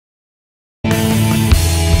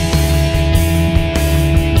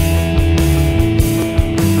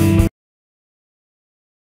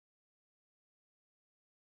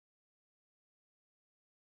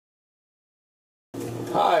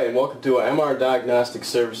and welcome to our MR Diagnostic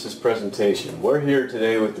Services presentation. We're here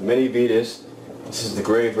today with the Mini Vidas. This is the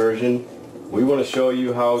gray version. We want to show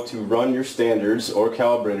you how to run your standards, or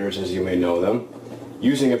calibrators as you may know them,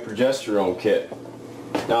 using a progesterone kit.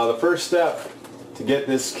 Now the first step to get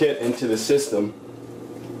this kit into the system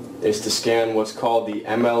is to scan what's called the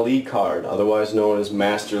MLE card, otherwise known as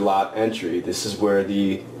master lot entry. This is where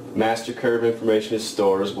the master curve information is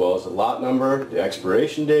stored, as well as the lot number, the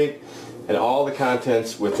expiration date, and all the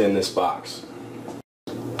contents within this box.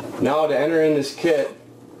 Now to enter in this kit,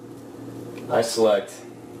 I select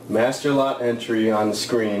master lot entry on the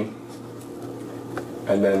screen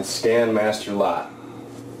and then scan master lot.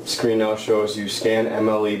 The screen now shows you scan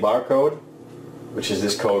MLE barcode, which is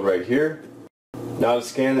this code right here. Now to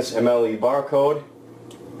scan this MLE barcode,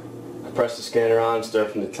 I press the scanner on,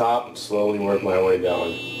 start from the top, and slowly work my way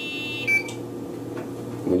down.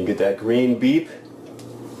 When you get that green beep,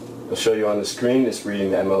 it'll show you on the screen it's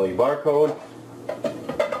reading the MLE barcode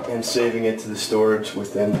and saving it to the storage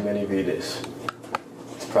within the Mini Vidas.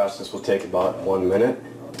 This process will take about 1 minute.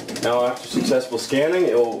 Now after successful scanning,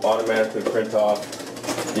 it will automatically print off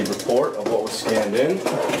the report of what was scanned in.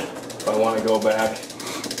 If I want to go back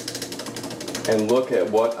and look at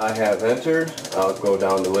what I have entered, I'll go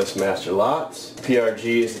down to list master lots.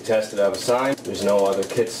 PRG is the test that I've assigned. There's no other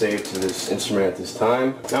kit saved to this instrument at this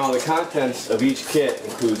time. Now the contents of each kit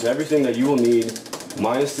includes everything that you will need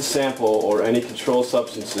minus the sample or any control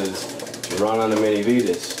substances to run on the Mini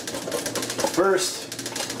Vidas. The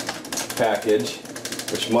first package,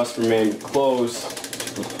 which must remain closed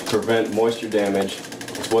to prevent moisture damage,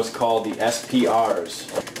 is what's called the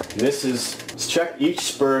SPRs. And this is check each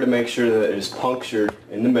spur to make sure that it is punctured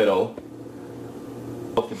in the middle.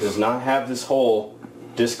 If it does not have this hole,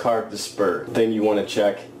 discard the spur. The thing you want to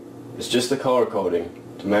check is just the color coding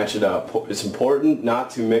to match it up. It's important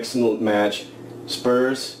not to mix and match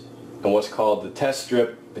spurs and what's called the test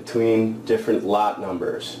strip between different lot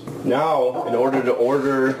numbers. Now, in order to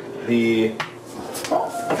order the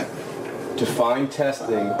defined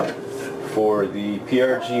testing for the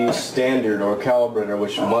PRG standard or calibrator,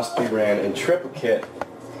 which must be ran in triplicate,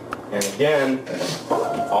 and again,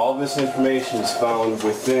 all this information is found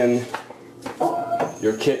within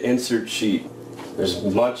your kit insert sheet. There's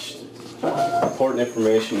much important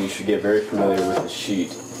information. You should get very familiar with the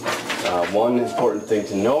sheet. One important thing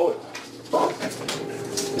to note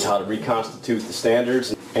is how to reconstitute the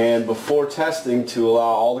standards, and before testing, to allow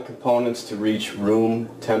all the components to reach room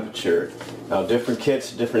temperature. Now different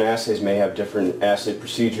kits, different assays may have different assay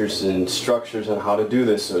procedures and structures on how to do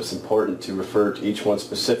this, so it's important to refer to each one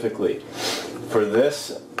specifically. For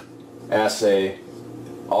this assay,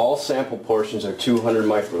 all sample portions are 200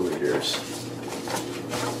 microliters.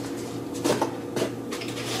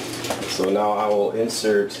 So now I will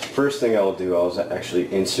insert, first thing I will do, I'll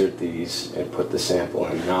actually insert these and put the sample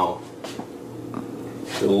in. Now,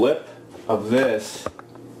 the lip of this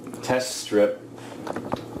test strip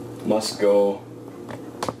must go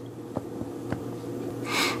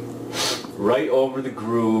right over the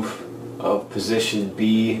groove of position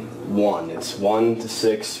B1. It's 1 to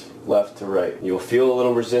 6 left to right. You'll feel a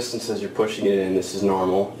little resistance as you're pushing it in. This is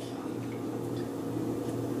normal.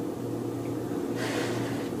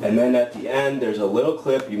 And then at the end there's a little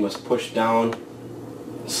clip you must push down,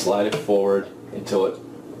 slide it forward until it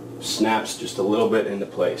snaps just a little bit into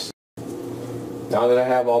place. Now that I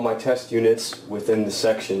have all my test units within the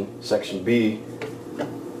section B,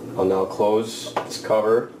 I'll now close this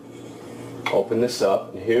cover, open this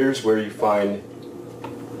up, and here's where you find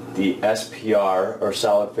the SPR, or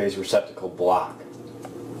solid phase receptacle block.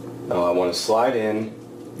 Now I want to slide in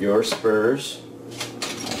your spurs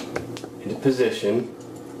into position.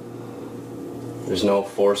 There's no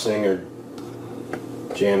forcing or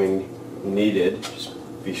jamming needed. Just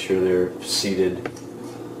be sure they're seated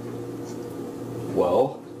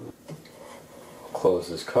well. Close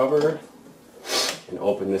this cover and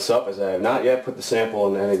open this up, as I have not yet put the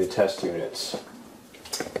sample in any of the test units.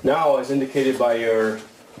 Now, as indicated by your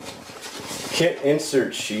kit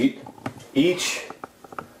insert sheet, each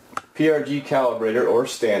PRG calibrator or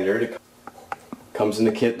standard comes in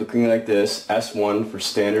the kit looking like this. S1 for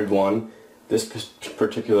standard 1. This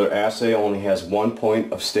particular assay only has 1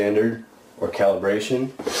 point of standard or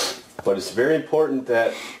calibration, but it's very important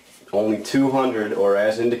that only 200, or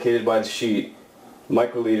as indicated by the sheet,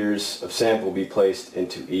 microliters of sample be placed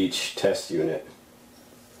into each test unit.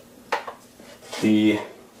 The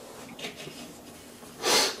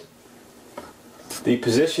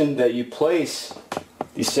position that you place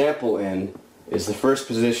the sample in is the first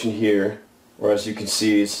position here, or as you can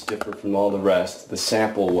see, it's different from all the rest, the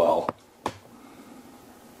sample well.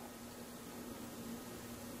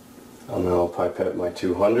 I'll now pipette my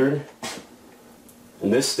 200.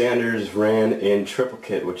 And this standard is ran in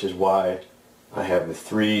triplicate, which is why I have the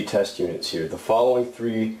 3 test units here. The following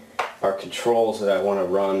 3 are controls that I want to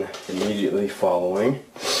run immediately following.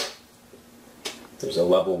 There's a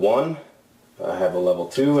level 1, I have a level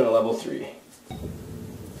 2, and a level 3.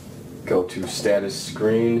 Go to status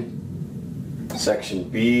screen, section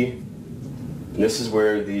B, and this is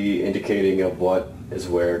where the indicating of what is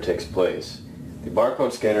where takes place. The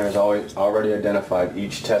barcode scanner has already identified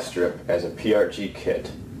each test strip as a PRG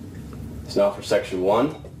kit. So now for section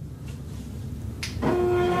 1,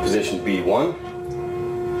 position B1.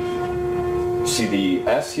 You see the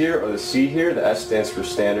S here or the C here. The S stands for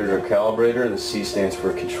standard or calibrator, the C stands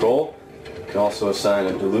for control. You can also assign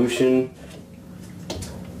a dilution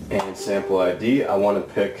and sample ID. I want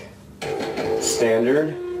to pick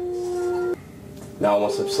standard. Now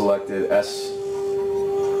once I've selected S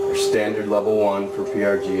or standard level 1 for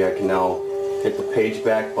PRG, I can now hit the page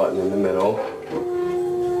back button in the middle.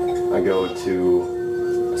 I go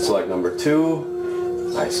to select number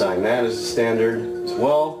 2. I assign that as a standard as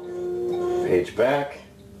well. Page back.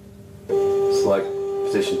 Select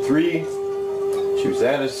position 3. Choose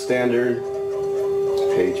that as standard.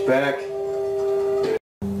 Page back.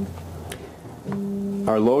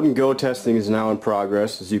 Our load and go testing is now in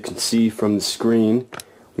progress. As you can see from the screen,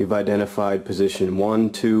 we've identified position 1,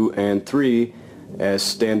 2, and 3 as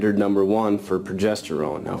standard number 1 for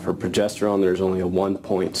progesterone. Now for progesterone there's only a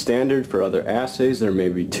 1-point standard. For other assays there may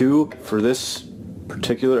be 2. For this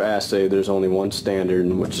particular assay there's only 1 standard,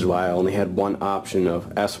 which is why I only had 1 option of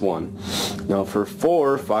S1. Now for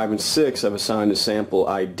 4, 5, and 6 I've assigned a sample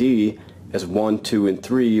ID as 1, 2, and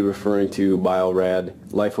 3, referring to BioRad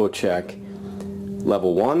LifoCheck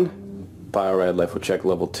Level 1, BioRad LifoCheck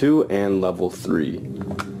Level 2, and Level 3.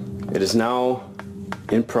 It is now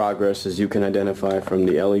in progress, as you can identify from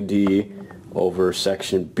the LED over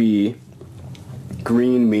section B.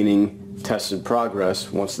 Green meaning test in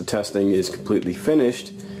progress. Once the testing is completely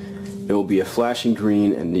finished, it will be a flashing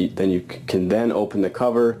green, and then you can then open the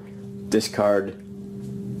cover, discard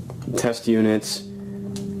test units,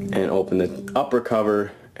 and open the upper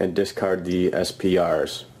cover and discard the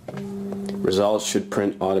SPRs. Results should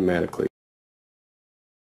print automatically.